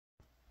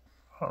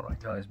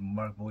Alright guys,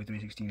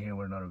 MarkBoy316 here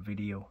with another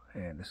video,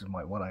 and this is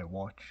my what I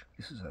watch.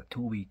 This is a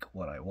 2-week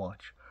what I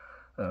watch.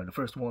 The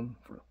first one,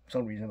 for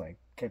some reason I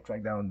kept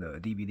track down the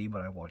DVD,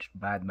 but I watched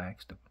Mad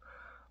Max, the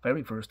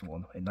very first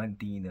one, in I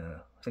think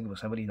it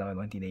was 79,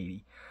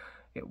 1980.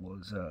 It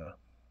was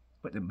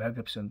with Mel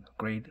Gibson,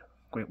 great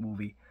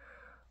movie,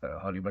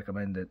 highly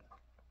recommend it.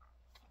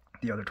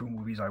 The other two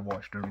movies I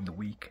watched during the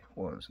week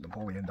was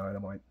Napoleon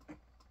Dynamite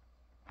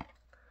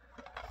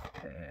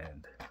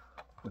and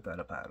Without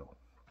a Paddle.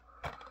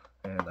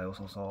 And I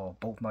also saw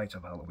both nights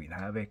of Halloween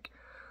Havoc.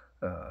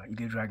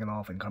 Ilya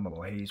Dragunov and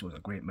Carmelo Hayes was a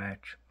great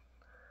match.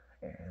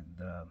 And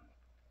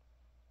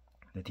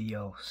the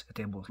TL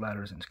Tables,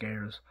 Ladders, and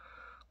Scares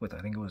with,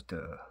 I think it was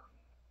the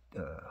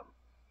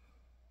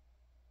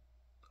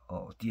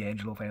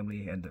D'Angelo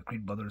family and the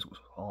Creed brothers was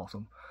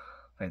awesome.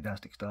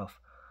 Fantastic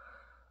stuff.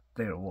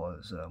 There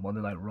was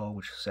Monday Night Raw,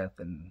 which Seth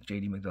and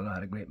JD McDonough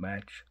had a great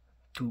match.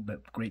 Two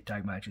great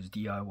tag matches,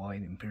 DIY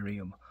and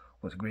Imperium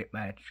was a great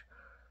match.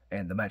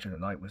 And the match of the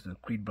night was the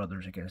Creed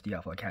brothers against the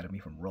Alpha Academy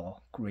from Raw.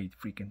 Great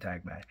freaking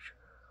tag match.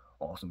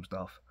 Awesome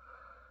stuff.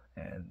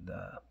 And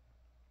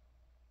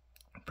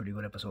pretty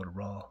good episode of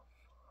Raw.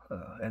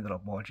 Ended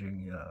up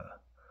watching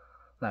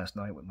last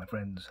night with my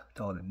friends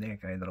Todd and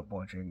Nick. I ended up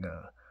watching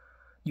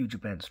New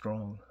Japan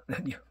Strong.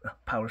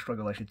 Power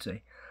Struggle, I should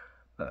say.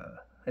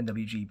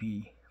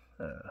 NWGP.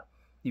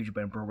 New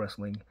Japan Pro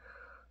Wrestling.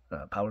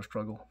 Power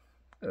Struggle.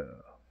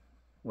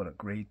 What a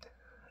great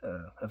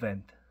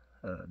event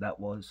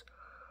that was.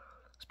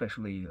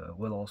 Especially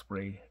Will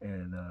Ospreay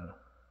and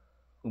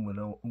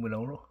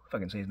Umino, if I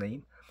can say his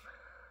name.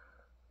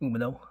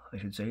 Umino, I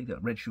should say, the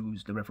Red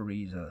Shoes, the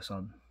referee's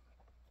son.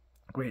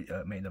 Great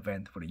main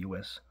event for the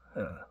US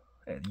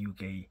and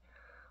UK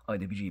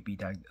IWGP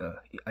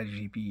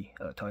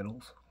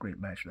titles.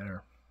 Great match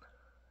there.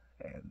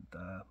 And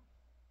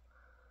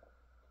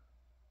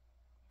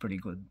pretty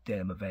good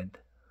damn event.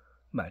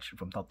 Match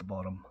from top to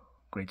bottom.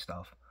 Great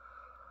stuff.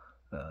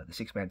 The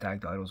 6-man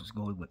tag titles was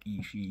good with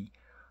Ishii,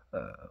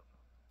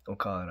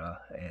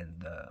 Okada,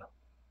 and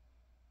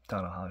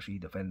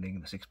Tanahashi defending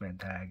the 6-man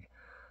tag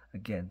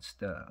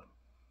against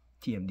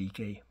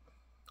TMDK,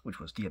 which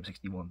was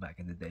TM61 back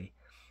in the day,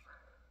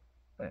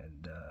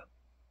 and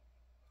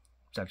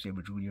Zack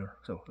Sabre Jr.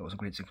 So that was a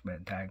great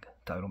 6-man tag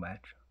title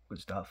match. Good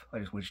stuff. I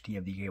just wish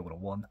TMDK would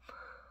have won.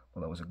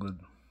 Well, that was a good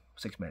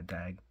 6-man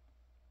tag.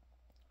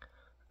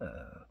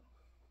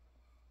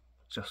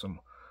 Just some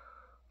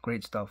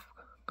great stuff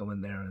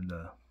going there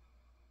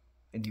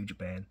in New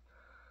Japan.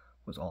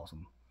 Was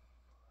awesome.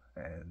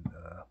 And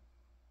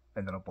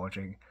ended up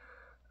watching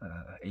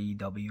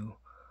AEW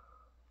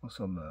with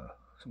some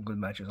good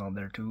matches on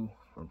there too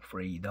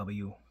for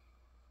AEW,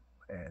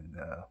 and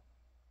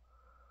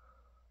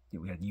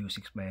we had new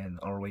 6-man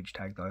ROH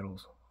tag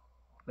titles.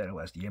 That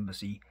was the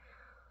Embassy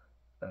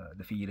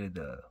defeated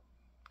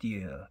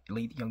the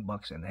Elite Young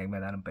Bucks and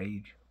Hangman Adam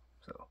Page,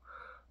 so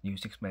new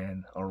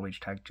 6-man ROH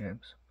tag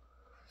champs.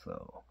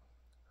 So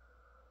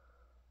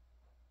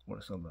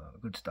what some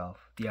good stuff.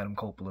 The Adam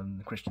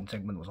Copeland Christian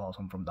segment was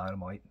awesome from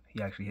Dynamite.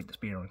 He actually hit the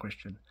spear on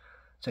Christian.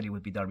 Said he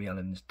would be Darby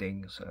Allin's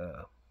Sting's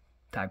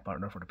tag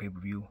partner for the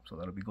pay-per-view, so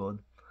that'll be good.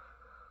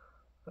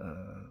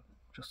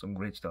 Just some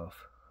great stuff.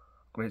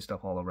 Great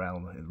stuff all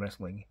around in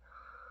wrestling.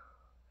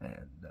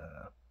 And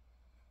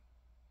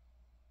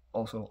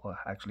also,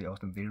 actually,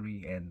 Austin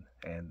Theory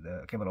and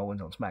Kevin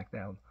Owens on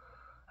SmackDown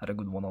had a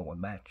good one-on-one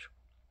match.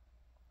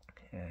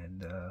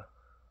 And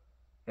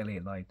LA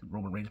Knight,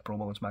 Roman Reigns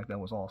promo on SmackDown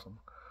was awesome.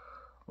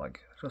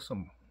 Like, just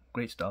some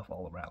great stuff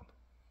all around.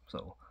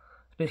 So,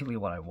 it's basically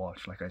what I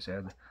watched. Like I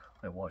said,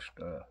 I watched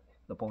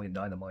Napoleon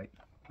Dynamite,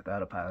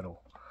 Without a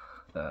Paddle,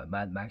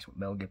 Mad Max with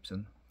Mel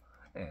Gibson,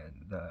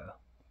 and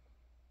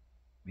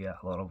yeah,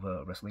 a lot of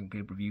wrestling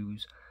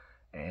pay-per-views,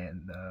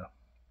 and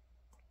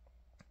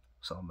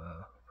some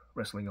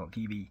wrestling on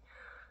TV.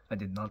 I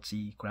did not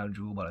see Crown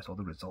Jewel, but I saw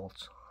the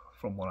results.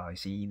 From what I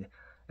seen,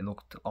 it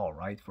looked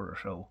alright for a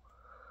show.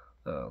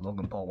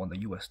 Logan Paul won the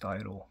US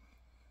title,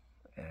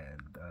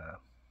 and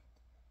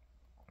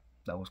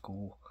that was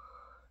cool.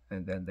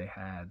 And then they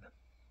had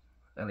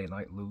LA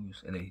Knight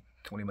lose in a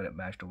 20-minute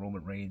match to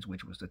Roman Reigns,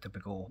 which was the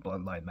typical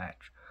bloodline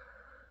match.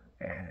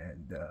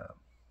 And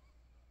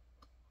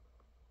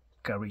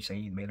Kairi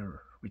Sane made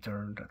her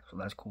return, so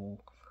that's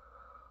cool.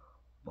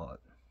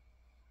 But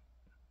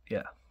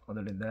yeah,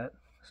 other than that,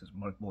 this is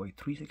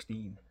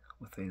MarkBoy316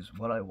 with his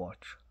What I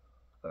Watch.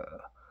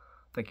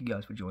 Thank you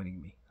guys for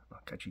joining me.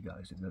 I'll catch you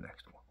guys in the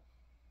next one.